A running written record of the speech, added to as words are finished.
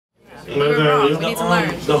We need to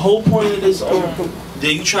learn. The whole point of this,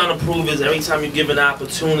 that you trying to prove is every time you give an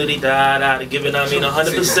opportunity, to give it,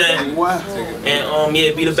 100%, and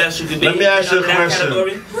yeah, be the best you can be. Let me ask you a question.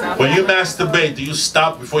 When you masturbate, do you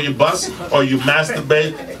stop before you bust, or you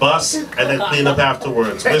masturbate, bust, and then clean up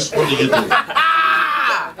afterwards? Which one do you do?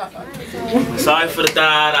 Sorry for the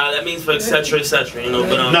that means for etc. You know,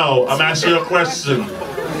 but no, I'm asking you a question.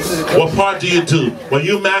 What part do you do? When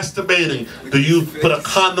you masturbating, do you put a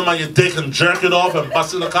condom on your dick and jerk it off and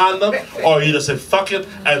bust in the condom? Or you just say fuck it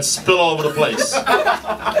and spill all over the place?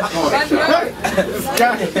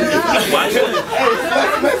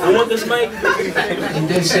 You want this, Mike? And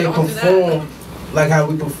then say perform like how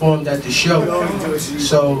we performed at the show.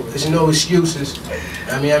 So there's no excuses.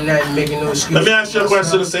 I mean, I'm not making no excuses. Let me ask you a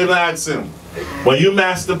question the same accent. When you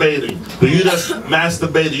masturbating, do you just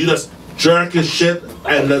masturbate? Do you just jerk your shit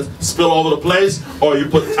and then spill all over the place? Or you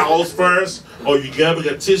put towels first? Or you grab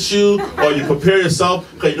a tissue? Or you prepare yourself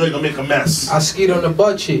because you know you're going to make a mess? I skeet on the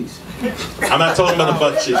butt cheeks. I'm not talking about the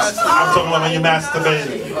butt cheeks. I'm talking about when you're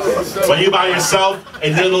masturbating. When you're by yourself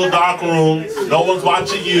in your little dark room, no one's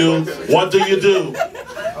watching you, what do you do?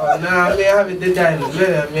 Nah, I mean, I haven't did that in a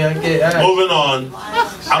minute. I mean, I get Moving on.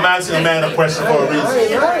 I'm asking a man a question for a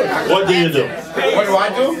reason. What do you do? What do I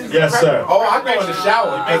do? Yes, sir. Oh, I go in the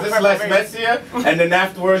shower because it's less messier, and then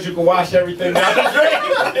afterwards you can wash everything down the drain.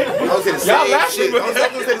 I was saying the same shit. I was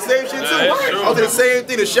going to say the same shit too. I was saying the same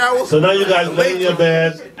thing, the shower. So now you guys lay in your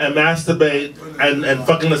bed and masturbate and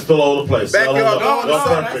fucking spill all over the place. Back it up. That's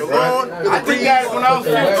perfect, right? I did that when I was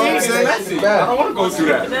 15. It's messy. I don't want to go through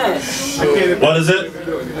that. What is it?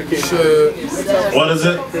 What is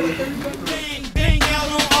it?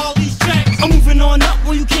 I'm moving on up,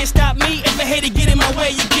 well you can't stop me. If a hater get in my way,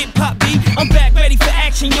 you get pop B. I'm back ready for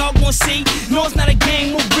action, y'all gon' see. No, it's not a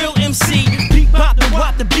game, we're real MC. Beat pop, the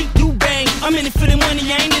wop, the beat do bang. I'm in it for the money,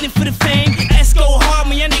 I ain't in it for the fame. Let's go hard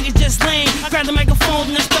when y'all niggas just lame. I grab the microphone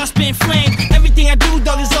and I start spitting flame. Everything I do,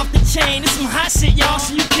 dog, is off the chain. It's some hot shit, y'all,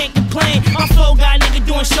 so you can't complain. I'm flow guy, nigga,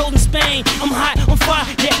 doing shows in Spain. I'm hot, I'm fire,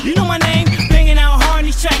 yeah, you know my